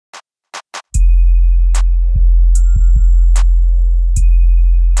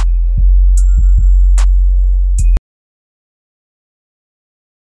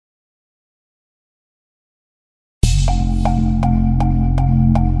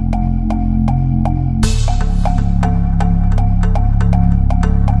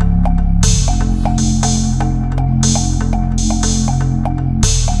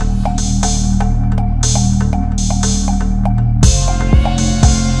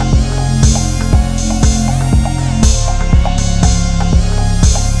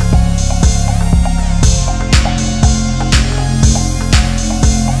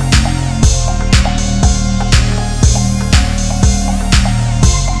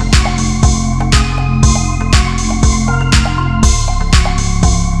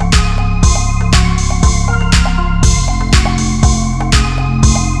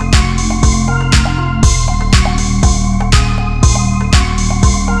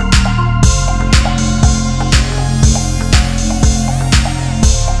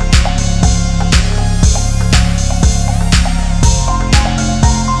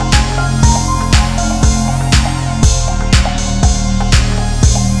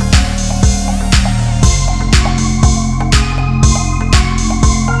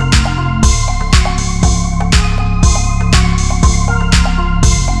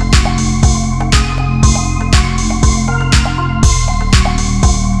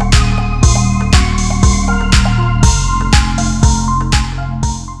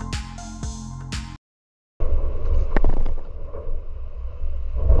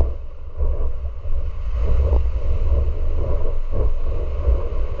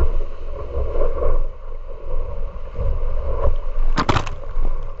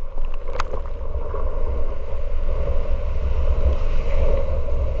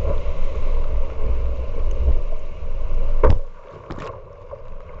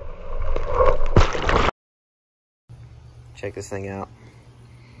Check this thing out.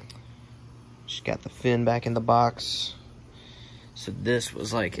 Just got the fin back in the box. So this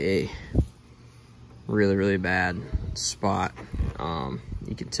was like a really bad spot.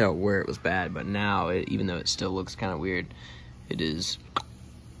 You can tell where it was bad, but now, even though it still looks kind of weird, it is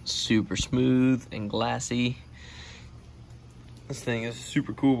super smooth and glassy. This thing is a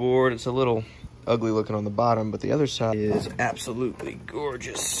super cool board. It's a little ugly looking on the bottom, but the other side is absolutely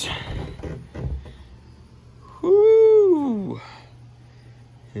gorgeous. Whoo!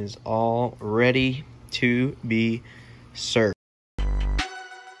 It is all ready to be served.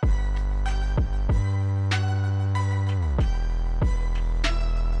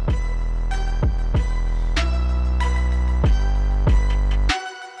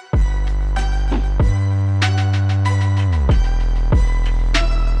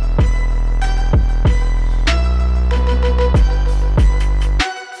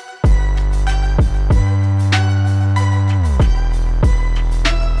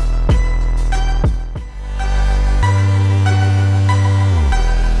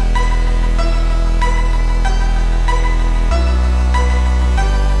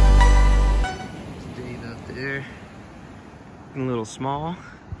 A little small,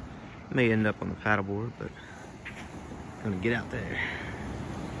 may end up on the paddleboard, but I'm gonna get out there.